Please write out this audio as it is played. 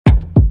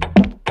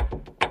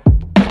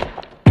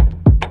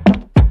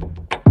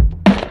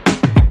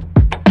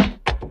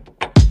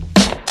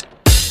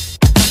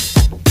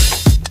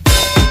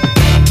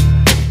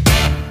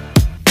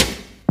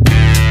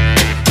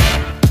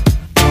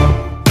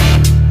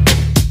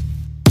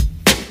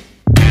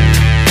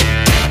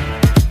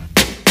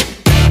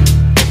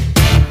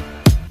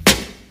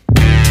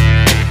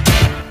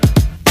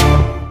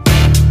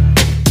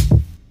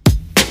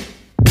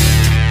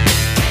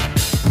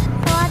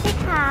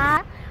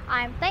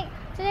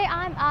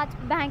at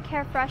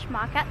Bangkae Fresh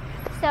Market,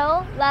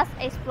 so let's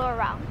explore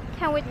around.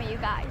 Come with me, you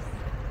guys.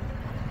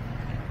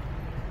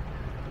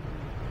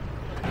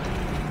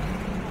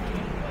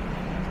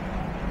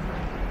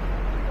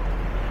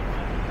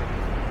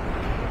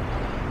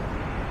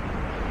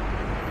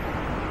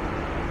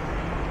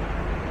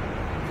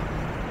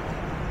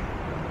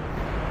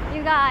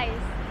 You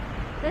guys,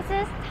 this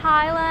is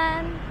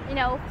Thailand,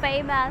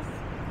 famous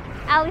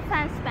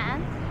elephant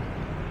pants,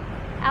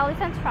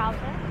 elephant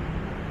trouser.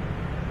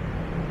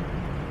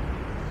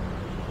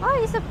 Oh,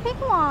 it's a big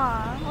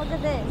one. Look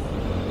at this.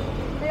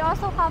 They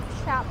also have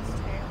shops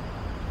too.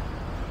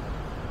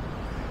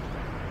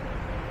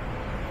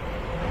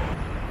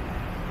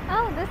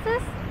 Oh, this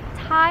is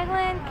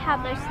Thailand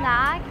cabbage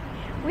snack.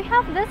 We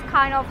have this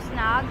kind of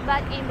snack,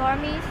 but in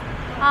Burmese,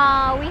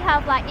 we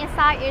have like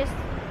inside is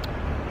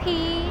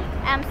pea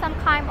and some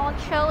kind of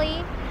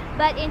chili.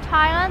 But in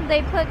Thailand,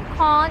 they put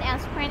corn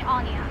and spring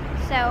onion,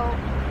 so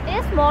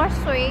it's more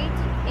sweet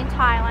in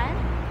Thailand.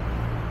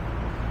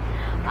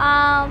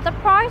 The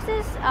price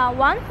is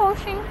one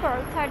portion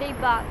for 30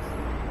 bucks,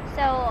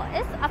 so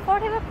it's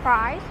affordable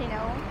price,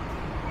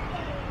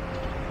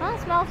 Oh, it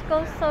smells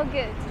so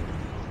good.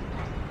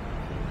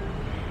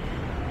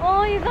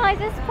 Oh, you guys,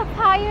 it's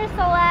papaya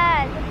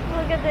salad.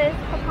 Look at this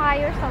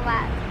papaya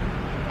salad.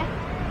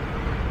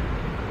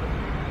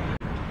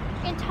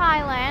 In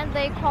Thailand,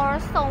 they call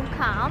som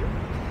kham.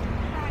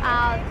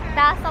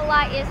 That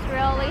salad is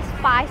really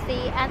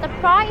spicy, and the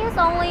price is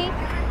only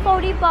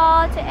 40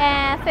 baht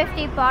and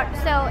 50 baht,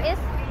 so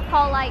it's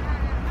called like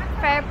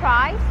fair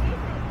price.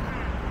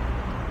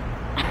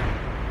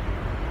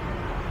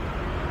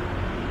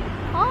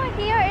 Oh,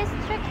 here is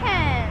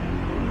chicken.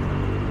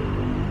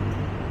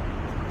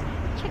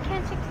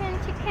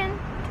 Chicken.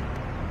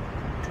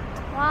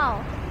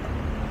 Wow.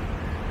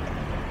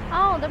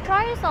 Oh, the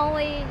price is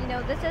only,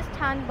 this is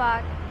 10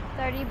 baht,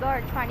 30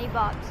 baht, 20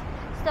 baht.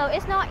 So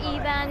it's not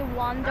even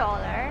 $1.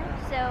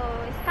 So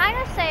it's kind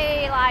of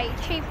say like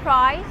cheap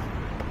price.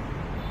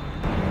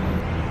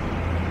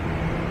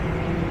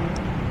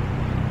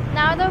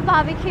 Another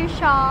barbecue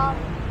shop.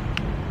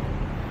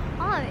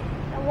 Oh,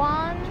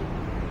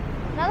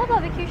 another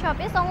barbecue shop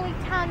is only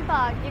 10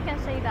 baht. You can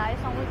see that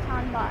it's only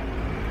 10 baht.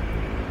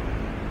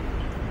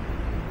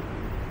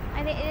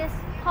 I think it is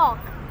pork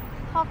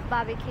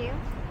barbecue.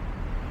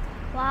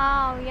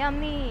 Wow,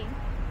 yummy.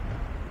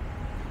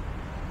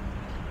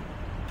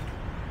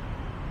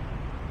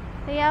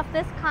 They have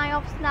this kind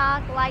of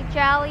snack like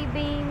jelly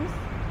beans.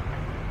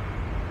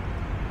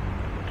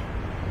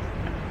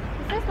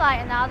 This is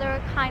like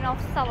another kind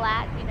of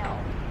salad,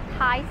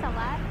 Thai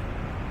salad.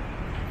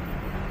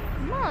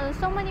 Oh, there's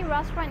so many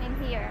restaurants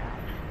in here.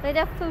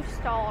 Little food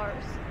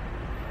stores.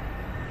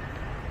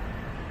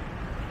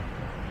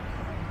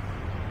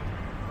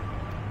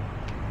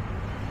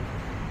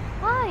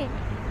 Why?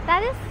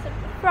 That is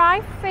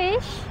fried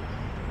fish.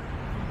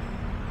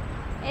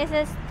 It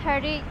is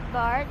 30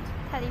 baht,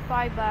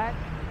 35 baht.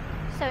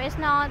 So it's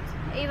not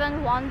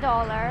even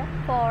 $1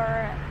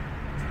 for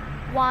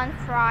one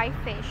fried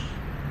fish.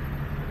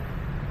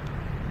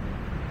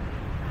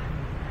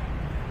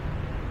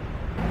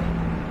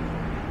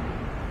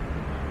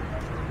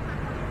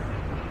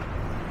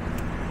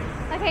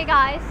 Okay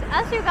guys,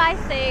 as you guys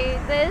see,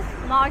 this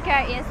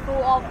market is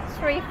full of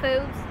street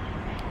foods.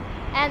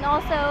 And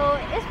also,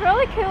 it's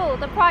really cool.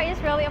 The price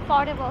is really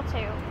affordable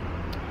too.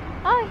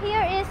 Oh,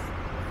 here is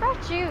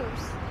fresh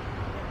juice.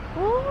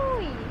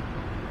 Ooh.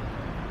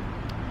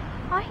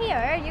 Oh,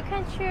 here you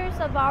can choose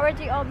a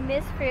variety of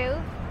mixed fruit.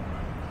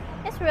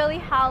 It's really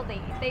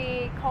healthy.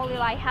 They call it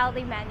like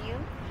healthy menu.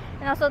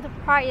 And also the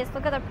price,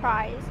 look at the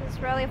price. It's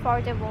really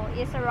affordable.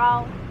 It's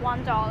around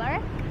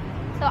 $1.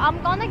 So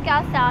I'm gonna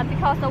guess that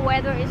because the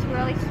weather is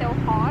really so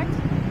hot.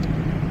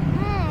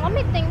 Let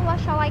me think, what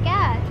shall I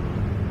get?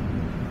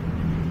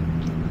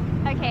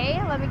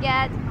 Okay, let me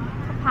get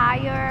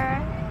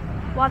papaya,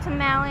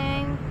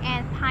 watermelon,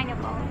 and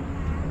pineapple.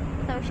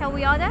 So shall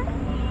we order?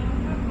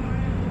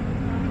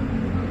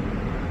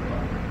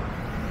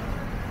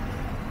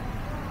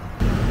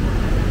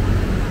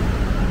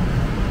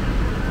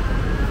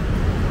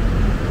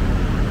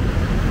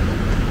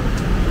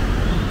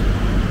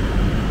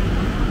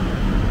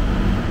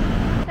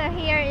 So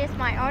here is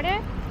my order.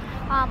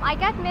 I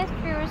got mixed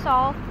fruits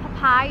of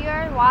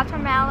papaya,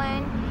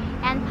 watermelon,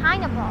 and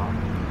pineapple.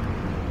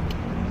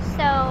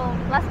 So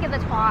let's give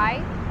it a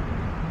try.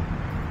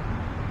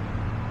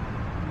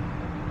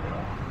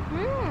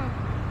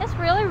 It's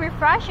really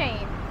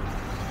refreshing.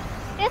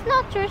 It's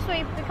not too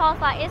sweet because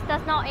it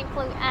does not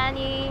include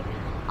any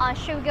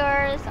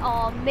sugars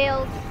or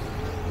milk.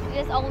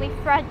 It's only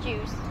fresh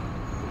juice.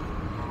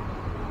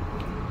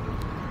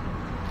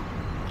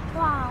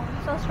 Wow,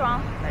 so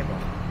strong.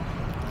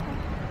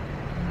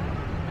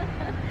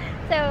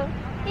 So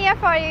here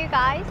for you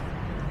guys.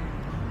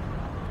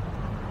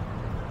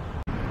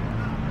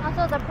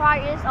 Also the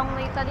price is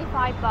only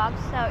 35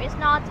 bucks, so it's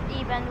not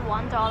even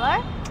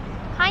 $1.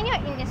 Kind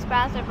of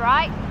inexpensive,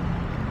 right?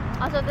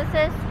 Also this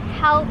is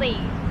healthy.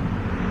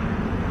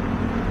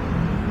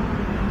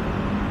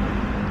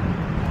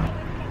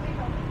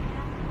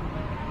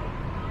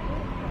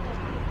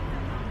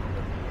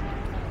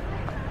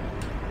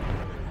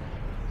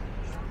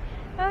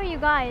 you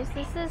guys,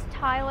 this is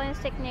Thailand's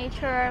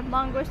signature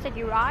mango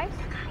sticky rice.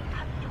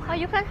 Oh,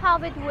 you can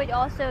have it with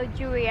also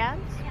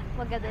durians.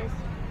 Look at this.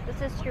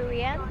 This is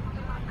durian.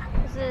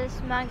 This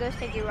is mango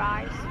sticky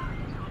rice.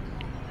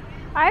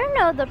 I don't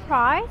know the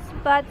price,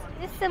 but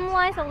it seems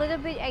a little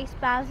bit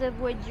expensive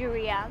with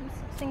durians,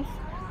 since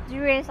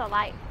durians are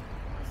like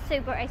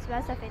super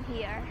expensive in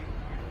here.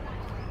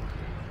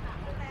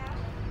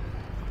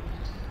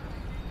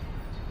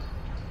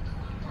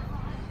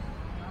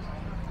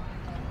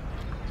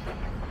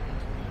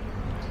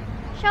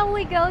 Shall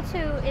we go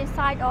to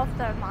inside of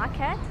the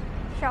market?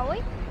 Shall we?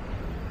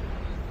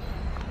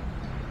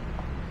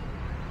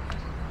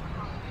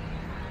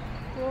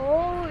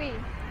 Whoa!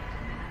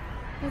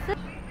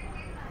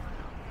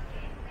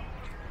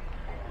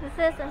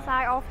 This is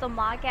inside of the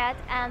market,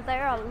 and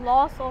there are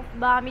lots of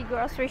Burmese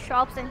grocery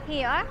shops in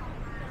here.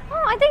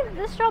 Oh, I think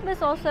this shop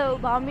is also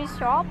Burmese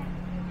shop,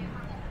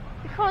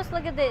 because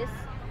look at this.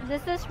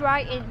 This is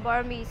right in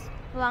Burmese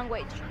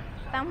language.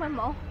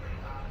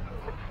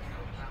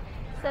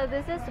 So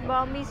this is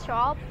Burmese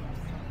shop.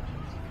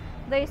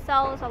 They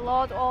sell a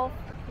lot of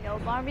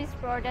Burmese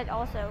product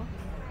also.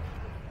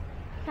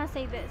 You can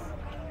see this.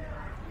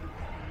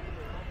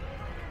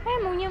 Hey,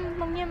 mong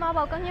nhiêu mau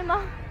bảo con nhiêu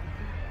mau.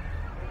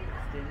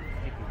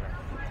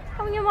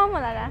 Không nhiêu mong mà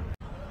là.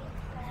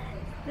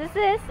 This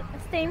is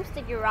steamed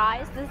sticky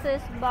rice. This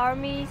is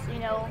Burmese,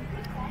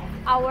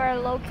 our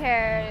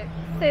local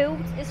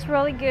food. It's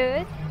really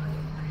good.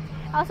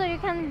 Also, you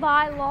can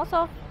buy lots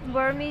of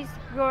Burmese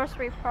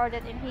grocery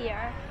product in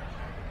here.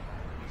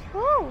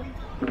 Woo!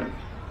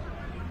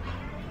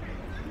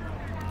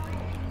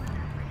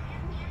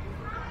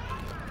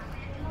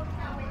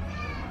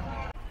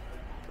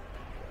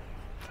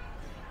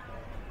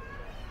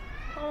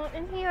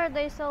 In here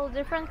they sell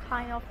different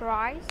kind of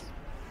rice.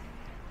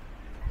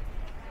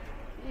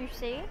 You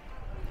see?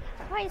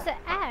 Why is it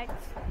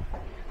eggs?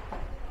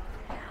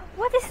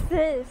 What is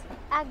this?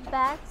 Egg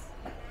bags?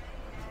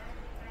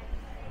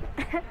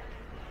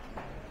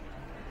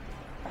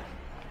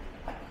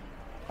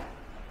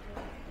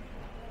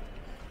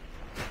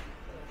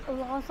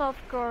 Lots of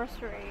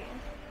grocery.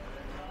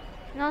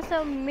 And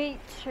also meat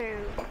too.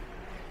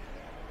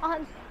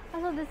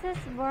 Also this is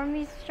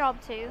Burmese shop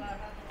too,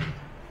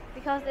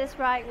 because it's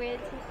right with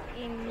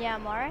in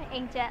Myanmar,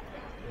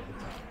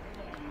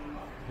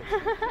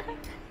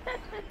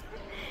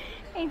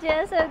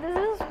 so this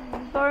is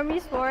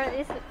Burmese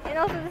word. And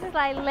also this is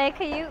like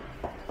lekayu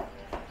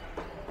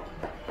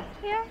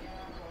here.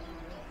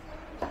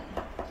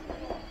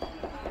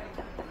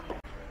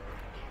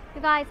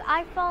 You guys,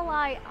 I feel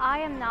like I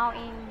am now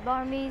in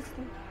Burmese,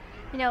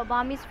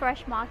 Burmese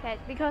Fresh Market,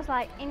 because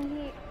like in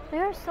here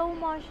there are so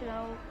much,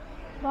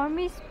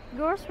 Burmese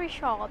grocery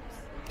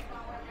shops.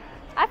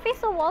 I feel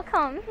so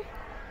welcome.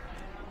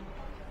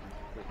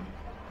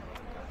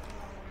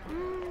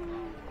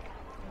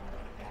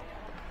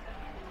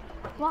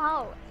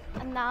 Wow,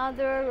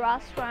 another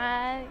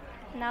restaurant,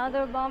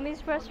 another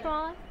Burmese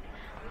restaurant.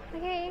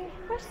 Okay,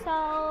 we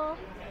sell,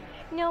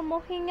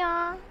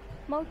 mohinga,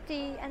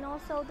 moti, and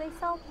also they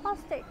sell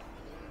plastic,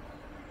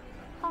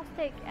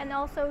 and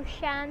also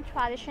Shan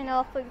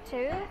traditional food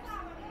too.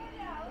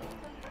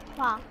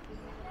 Wow.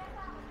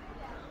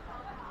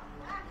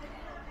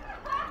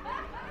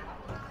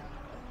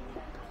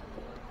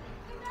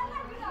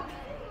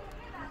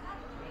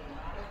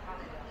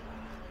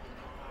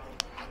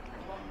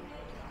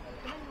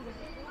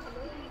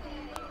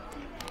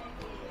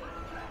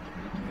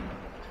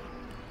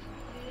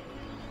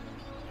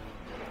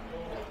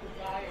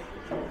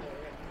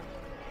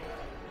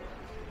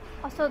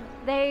 Also,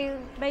 they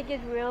make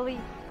it really,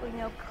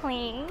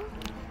 clean.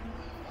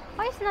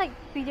 Why is it like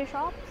video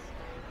shops?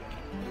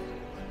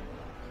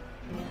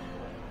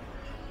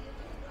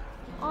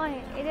 Oh,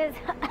 it is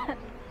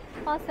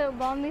also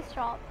Burmese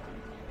shop,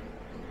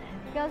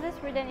 because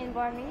it's written in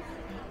Burmese.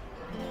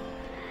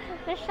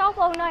 The shop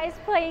owner is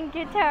playing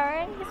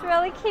guitar. It's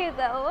really cute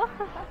though.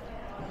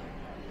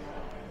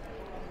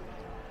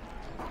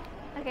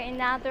 Okay,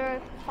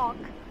 another pork.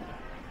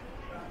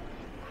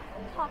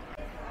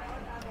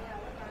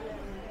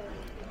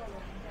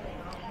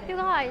 You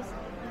guys,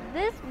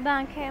 this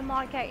Bangkae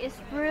market is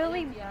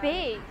really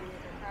big.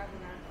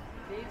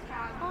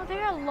 Oh,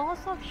 there are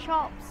lots of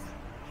shops.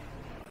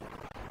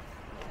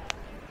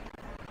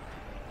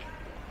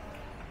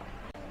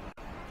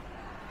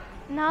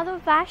 Another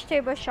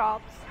vegetable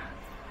shops.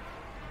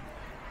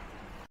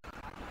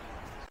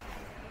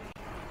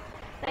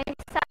 They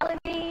sell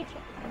meat,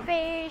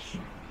 fish.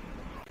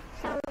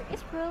 So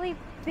it's really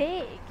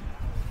big.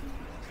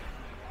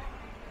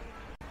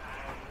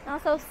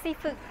 Also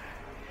seafood.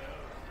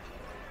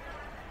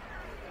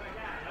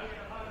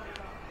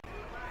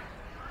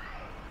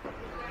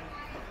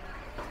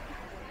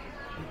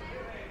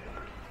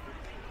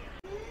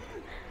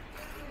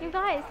 You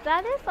guys,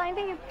 that is I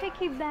think a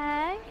picky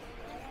bag.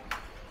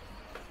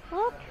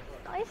 Look,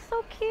 it's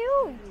so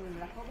cute.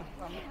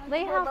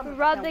 They have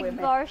Rodic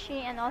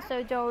Barshi and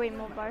also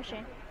Dorimo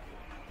Barshi.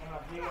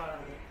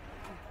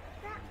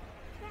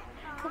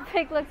 The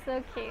pig looks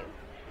so cute.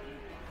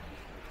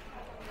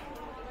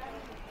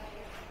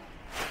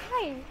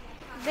 wait,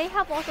 they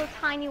have also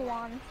tiny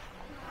ones.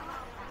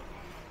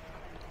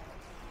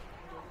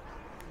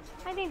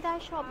 I think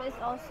that shop is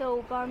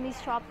also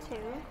Burmese shop too.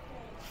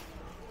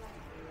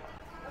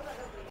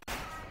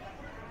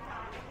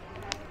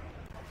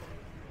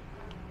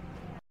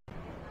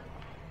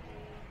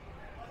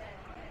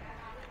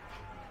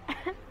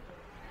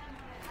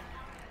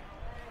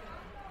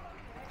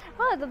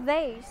 Oh, the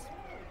vase.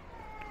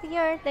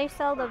 Here they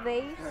sell the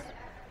vase,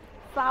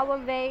 flower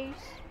vase.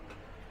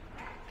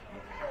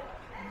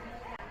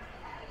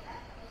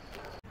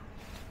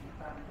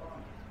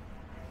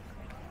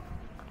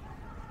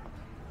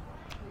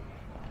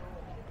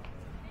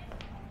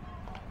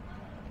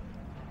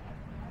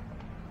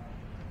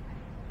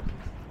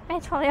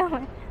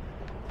 Actually,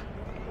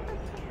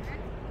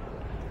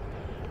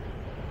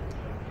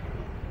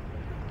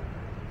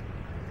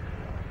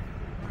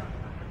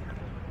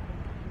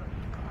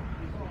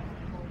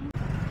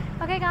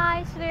 okay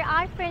guys, today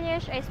I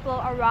finished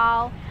explore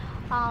around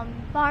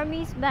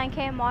Burmese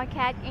Bangkae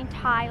Market in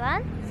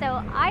Thailand.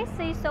 So I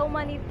see so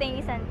many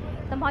things and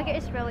the market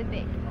is really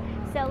big.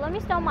 So let me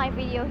stop my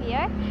video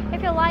here.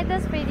 If you like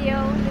this video,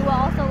 you will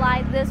also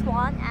like this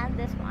one and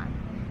this one.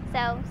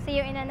 So see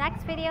you in the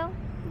next video.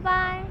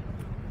 Bye.